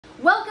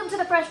Welcome to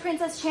the Fresh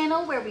Princess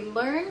channel where we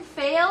learn,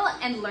 fail,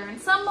 and learn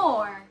some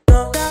more.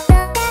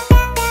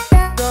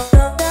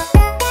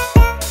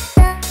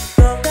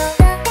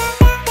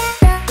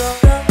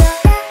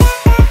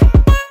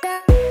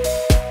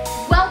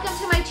 Welcome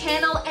to my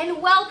channel and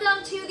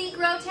welcome to the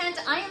Grow Tent.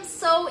 I am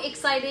so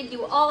excited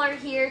you all are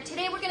here.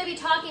 Today we're going to be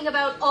talking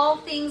about all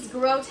things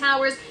grow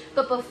towers,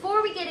 but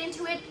before we get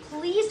into it,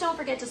 please don't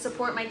forget to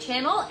support my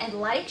channel and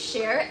like,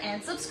 share,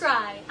 and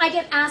subscribe. I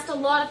get asked a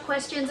lot of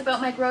questions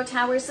about my grow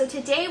towers, so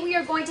today we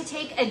are going to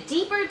take a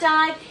deeper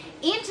dive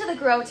into the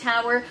grow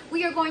tower.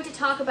 We are going to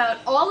talk about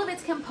all of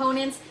its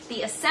components,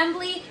 the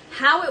assembly,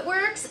 how it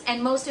works,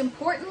 and most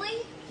importantly,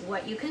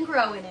 what you can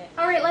grow in it.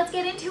 All right, let's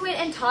get into it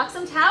and talk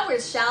some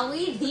towers, shall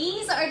we?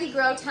 These are the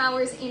grow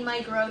towers in my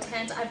grow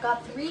tent. I've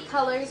got three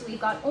colors. We've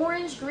got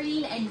orange,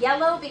 green, and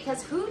yellow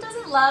because who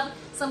doesn't love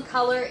some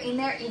color in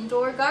their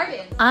indoor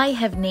garden? I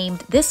have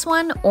named this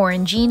one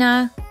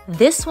Orangina,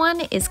 this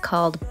one is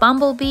called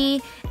Bumblebee,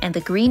 and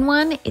the green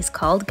one is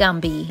called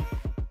Gumby.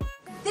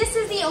 This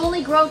is the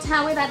only grow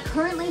tower that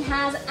currently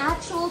has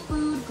actual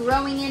food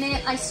growing in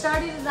it. I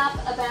started it up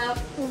about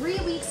 3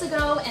 weeks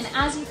ago, and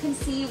as you can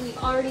see, we've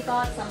already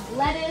got some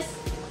lettuce,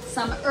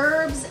 some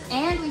herbs,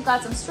 and we've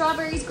got some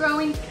strawberries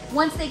growing.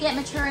 Once they get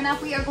mature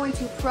enough, we are going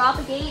to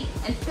propagate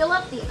and fill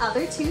up the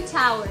other two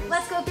towers.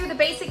 Let's go through the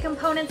basic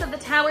components of the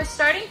tower,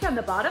 starting from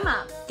the bottom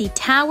up. The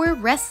tower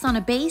rests on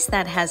a base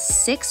that has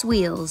 6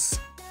 wheels.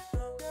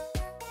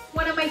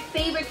 One of my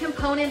favorite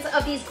components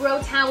of these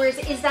grow towers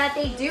is that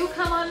they do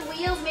come on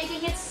wheels,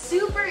 making it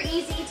super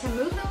easy to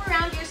move them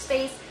around your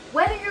space,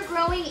 whether you're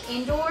growing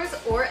indoors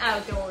or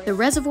outdoors. The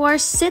reservoir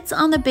sits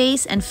on the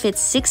base and fits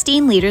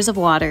 16 liters of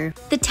water.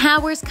 The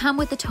towers come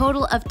with a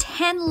total of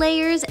 10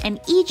 layers, and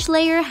each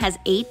layer has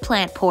 8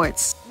 plant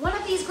ports. One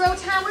of these grow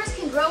towers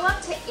can grow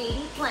up to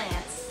 80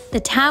 plants. The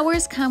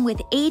towers come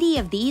with 80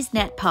 of these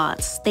net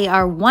pots. They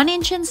are 1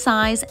 inch in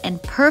size and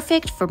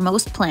perfect for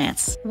most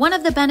plants. One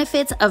of the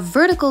benefits of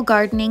vertical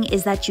gardening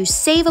is that you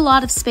save a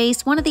lot of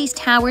space. One of these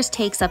towers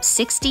takes up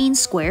 16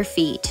 square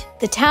feet.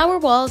 The tower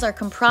walls are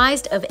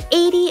comprised of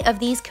 80 of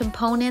these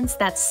components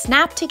that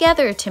snap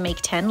together to make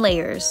 10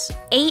 layers.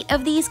 8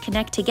 of these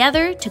connect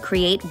together to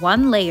create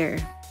 1 layer.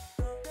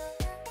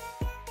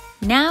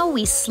 Now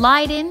we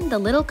slide in the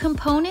little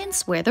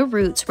components where the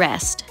roots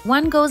rest.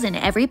 One goes in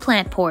every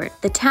plant port.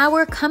 The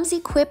tower comes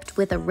equipped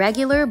with a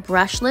regular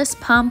brushless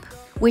pump,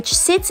 which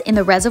sits in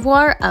the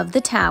reservoir of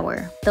the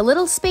tower. The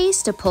little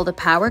space to pull the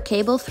power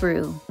cable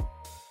through.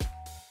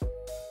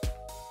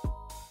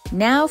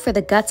 Now for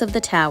the guts of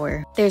the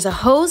tower. There's a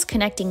hose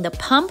connecting the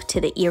pump to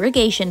the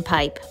irrigation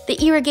pipe.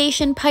 The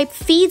irrigation pipe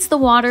feeds the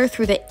water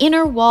through the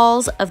inner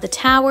walls of the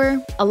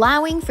tower,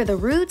 allowing for the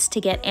roots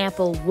to get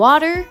ample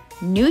water,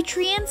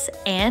 nutrients,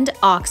 and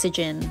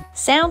oxygen.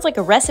 Sounds like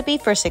a recipe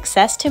for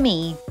success to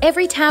me.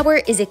 Every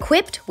tower is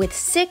equipped with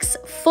 6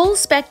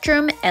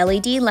 full-spectrum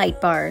LED light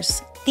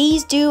bars.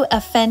 These do a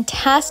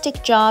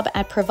fantastic job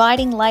at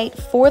providing light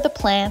for the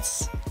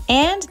plants,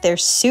 and they're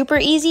super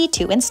easy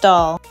to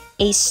install.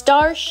 A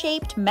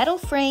star-shaped metal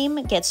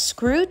frame gets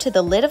screwed to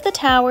the lid of the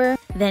tower,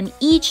 then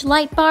each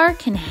light bar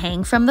can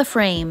hang from the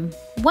frame.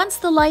 Once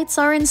the lights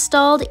are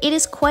installed, it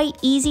is quite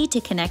easy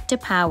to connect to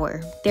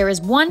power. There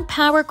is 1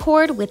 power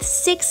cord with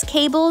 6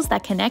 cables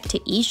that connect to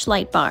each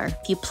light bar.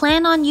 If you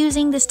plan on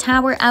using this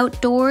tower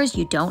outdoors,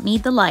 you don't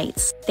need the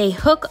lights. They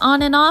hook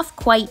on and off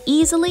quite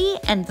easily,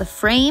 and the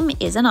frame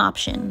is an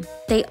option.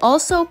 They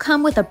also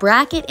come with a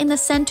bracket in the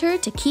center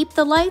to keep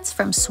the lights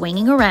from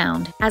swinging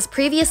around. As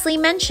previously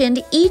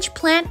mentioned, each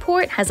plant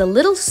port has a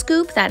little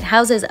scoop that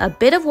houses a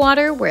bit of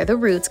water where the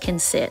roots can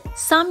sit.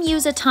 Some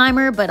use a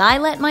timer, but I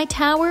let my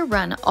tower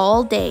run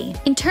all day.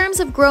 In terms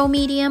of grow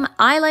medium,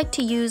 I like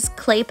to use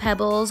clay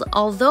pebbles.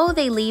 Although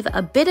they leave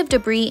a bit of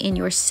debris in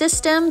your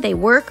system, they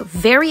work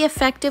very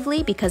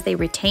effectively because they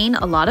retain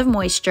a lot of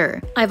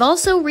moisture. I've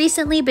also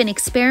recently been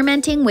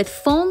experimenting with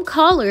foam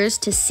collars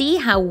to see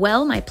how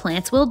well my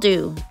plants will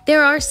do.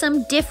 There are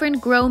some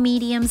different grow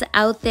mediums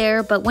out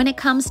there, but when it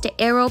comes to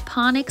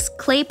aeroponics,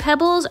 clay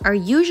pebbles are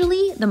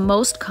usually the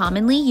most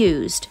commonly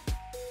used.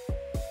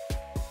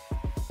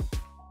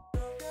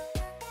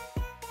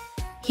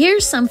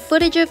 Here's some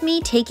footage of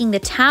me taking the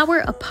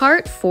tower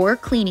apart for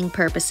cleaning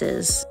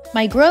purposes.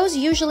 My grows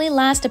usually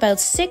last about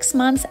 6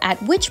 months,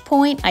 at which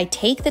point I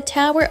take the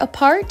tower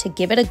apart to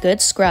give it a good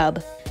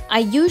scrub. I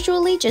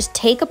usually just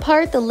take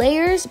apart the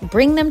layers,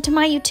 bring them to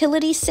my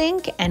utility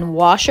sink, and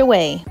wash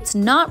away. It's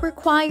not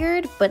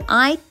required, but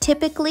I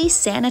typically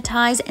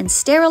sanitize and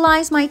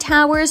sterilize my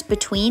towers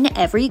between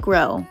every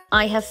grow.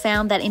 I have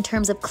found that in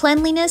terms of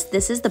cleanliness,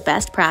 this is the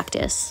best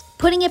practice.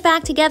 Putting it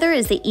back together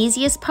is the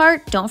easiest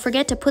part. Don't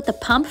forget to put the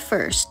pump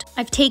first.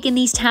 I've taken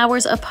these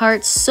towers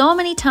apart so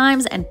many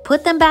times and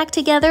put them back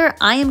together.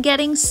 I am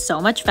getting so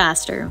much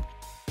faster.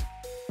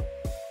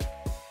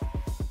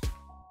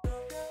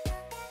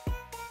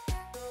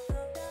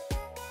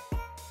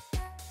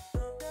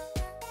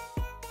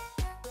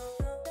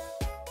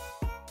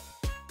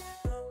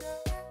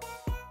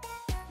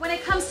 When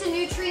it comes to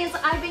nutrients,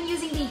 I've been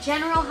using the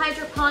General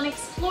Hydroponics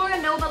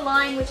Flora Nova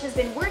line, which has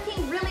been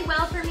working really well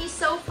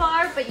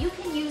but you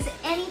can use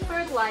any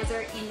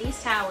fertilizer in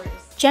these towers.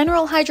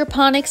 General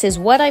hydroponics is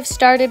what I've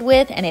started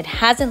with, and it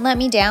hasn't let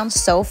me down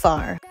so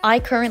far. I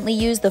currently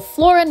use the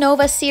Flora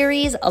Nova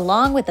series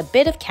along with a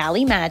bit of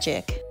Cali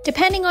Magic.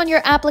 Depending on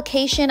your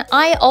application,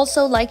 I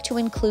also like to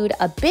include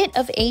a bit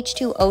of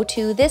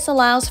H2O2. This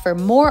allows for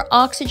more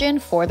oxygen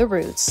for the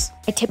roots.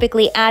 I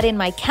typically add in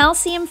my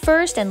calcium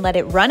first and let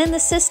it run in the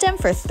system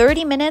for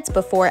 30 minutes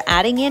before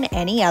adding in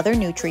any other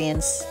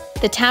nutrients.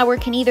 The tower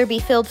can either be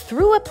filled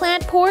through a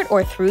plant port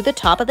or through the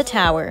top of the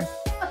tower.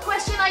 A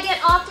question I get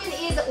often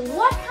is,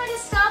 what kind of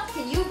stuff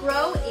can you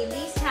grow in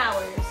these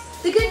towers?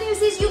 The good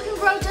news is you can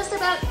grow just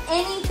about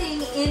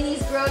anything in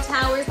these grow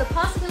towers. The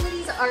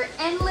possibilities are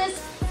endless,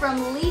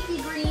 from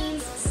leafy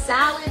greens,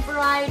 salad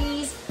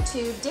varieties,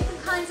 to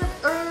different kinds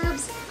of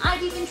herbs.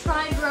 I've even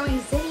tried growing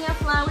zinnia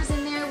flowers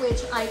in there,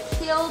 which I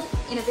killed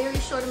in a very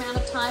short amount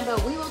of time,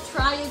 but we will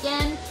try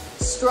again.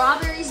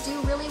 Strawberries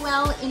do really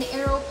well in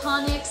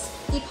aeroponics.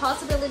 The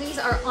possibilities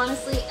are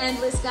honestly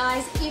endless,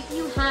 guys. If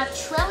you have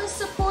trellis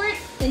support,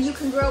 then you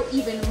can grow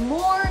even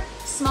more.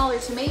 Smaller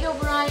tomato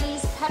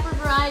varieties, pepper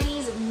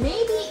varieties,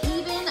 maybe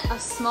even a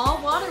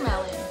small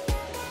watermelon.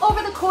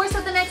 Over the course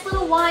of the next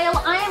little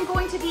while, I am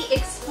going to be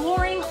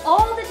exploring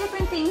all the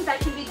different things that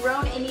can be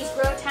grown in these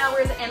grow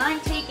towers, and I'm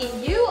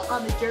taking you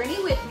on the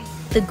journey with me.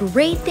 The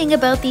great thing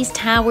about these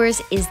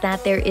towers is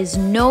that there is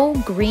no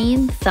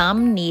green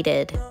thumb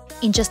needed.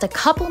 In just a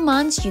couple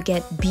months, you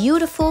get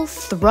beautiful,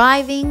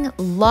 thriving,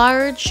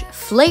 large,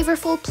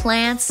 flavorful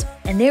plants,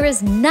 and there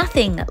is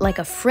nothing like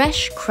a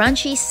fresh,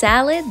 crunchy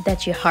salad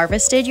that you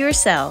harvested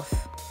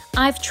yourself.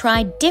 I've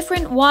tried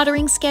different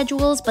watering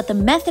schedules, but the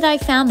method I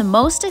found the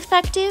most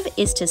effective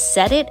is to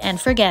set it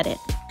and forget it.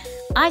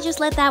 I just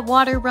let that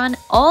water run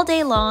all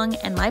day long,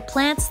 and my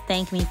plants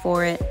thank me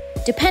for it.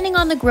 Depending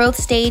on the growth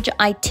stage,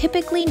 I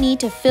typically need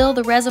to fill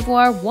the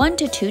reservoir 1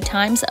 to 2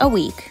 times a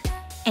week.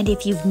 And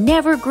if you've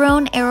never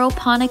grown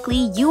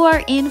aeroponically, you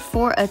are in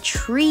for a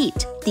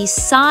treat. The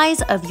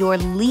size of your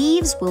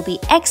leaves will be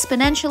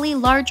exponentially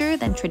larger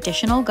than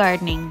traditional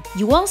gardening.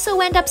 You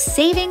also end up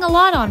saving a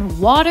lot on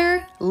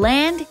water,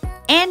 land,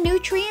 and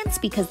nutrients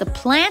because the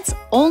plants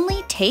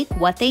only take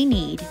what they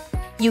need.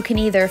 You can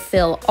either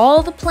fill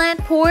all the plant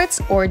ports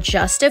or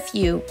just a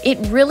few. It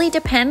really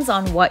depends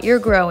on what you're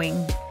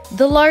growing.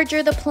 The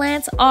larger the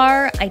plants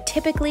are, I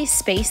typically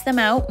space them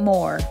out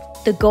more.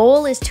 The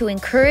goal is to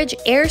encourage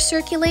air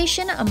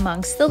circulation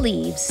amongst the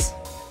leaves.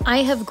 I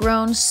have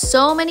grown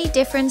so many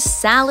different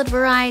salad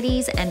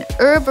varieties and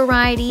herb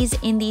varieties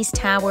in these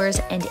towers,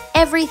 and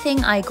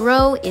everything I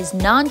grow is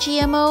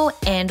non-GMO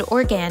and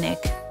organic.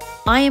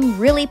 I am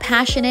really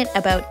passionate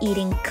about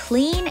eating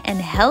clean and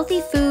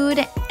healthy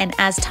food, and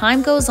as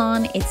time goes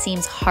on, it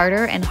seems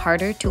harder and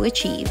harder to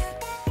achieve.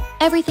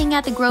 Everything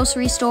at the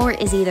grocery store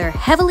is either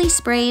heavily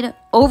sprayed,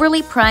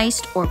 overly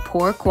priced, or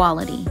poor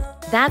quality.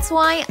 That's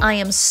why I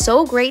am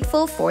so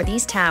grateful for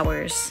these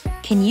towers.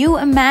 Can you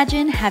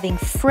imagine having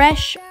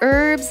fresh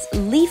herbs,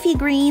 leafy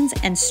greens,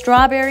 and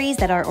strawberries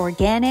that are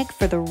organic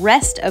for the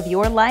rest of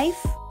your life?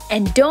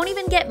 And don't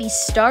even get me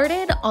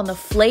started on the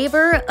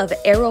flavor of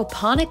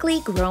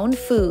aeroponically grown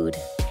food.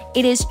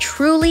 It is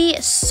truly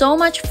so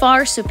much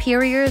far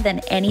superior than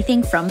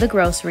anything from the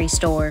grocery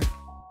store.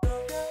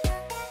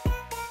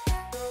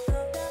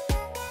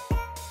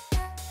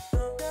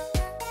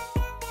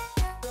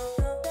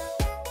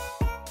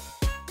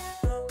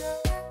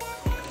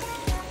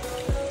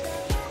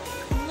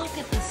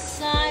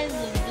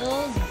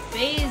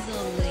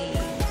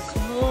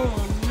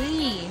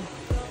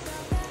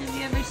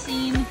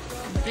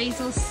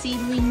 Basil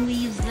seedling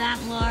leaves that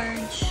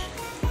large.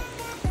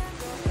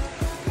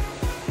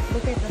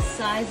 Look at the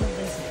size of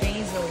this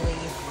basil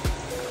leaf.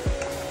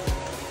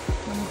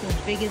 Almost as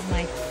big as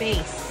my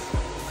face.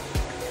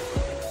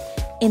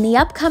 In the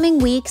upcoming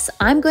weeks,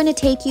 I'm going to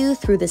take you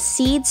through the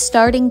seed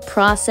starting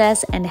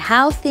process and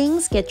how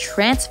things get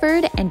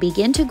transferred and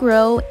begin to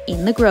grow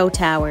in the grow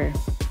tower.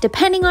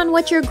 Depending on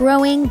what you're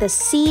growing, the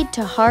seed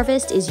to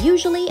harvest is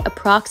usually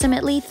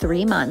approximately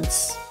 3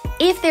 months.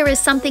 If there is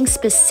something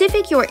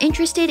specific you're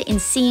interested in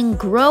seeing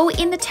grow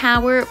in the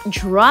tower,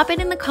 drop it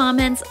in the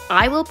comments.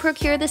 I will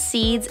procure the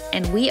seeds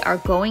and we are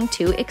going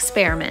to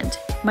experiment.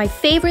 My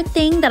favorite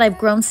thing that I've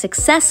grown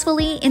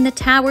successfully in the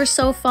tower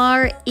so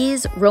far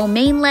is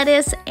romaine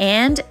lettuce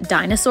and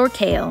dinosaur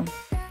kale.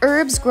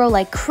 Herbs grow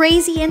like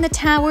crazy in the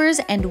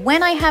towers, and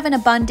when I have an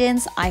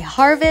abundance, I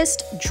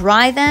harvest,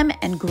 dry them,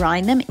 and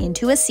grind them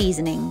into a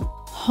seasoning.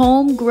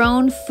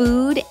 Homegrown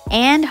food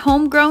and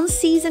homegrown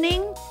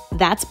seasoning?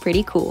 That's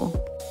pretty cool.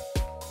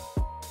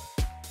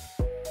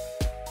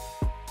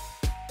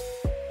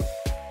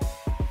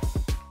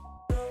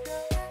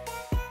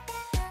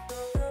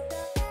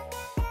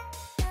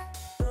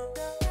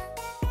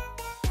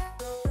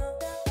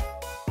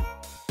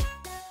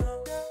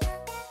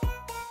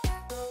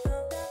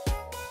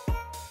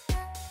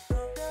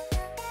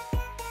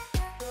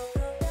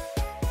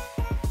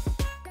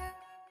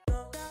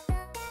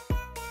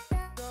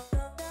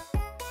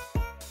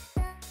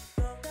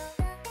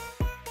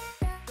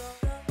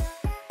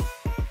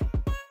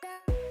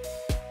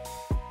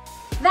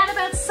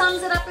 about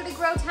sums it up for the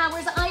Grow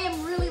Towers. I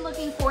am really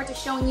looking forward to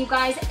showing you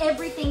guys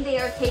everything they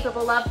are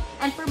capable of.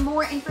 And for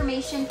more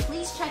information,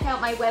 please check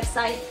out my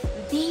website,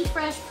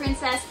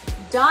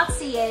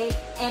 thefreshprincess.ca.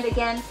 And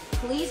again,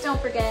 please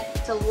don't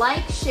forget to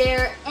like,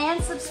 share,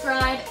 and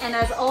subscribe. And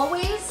as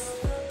always,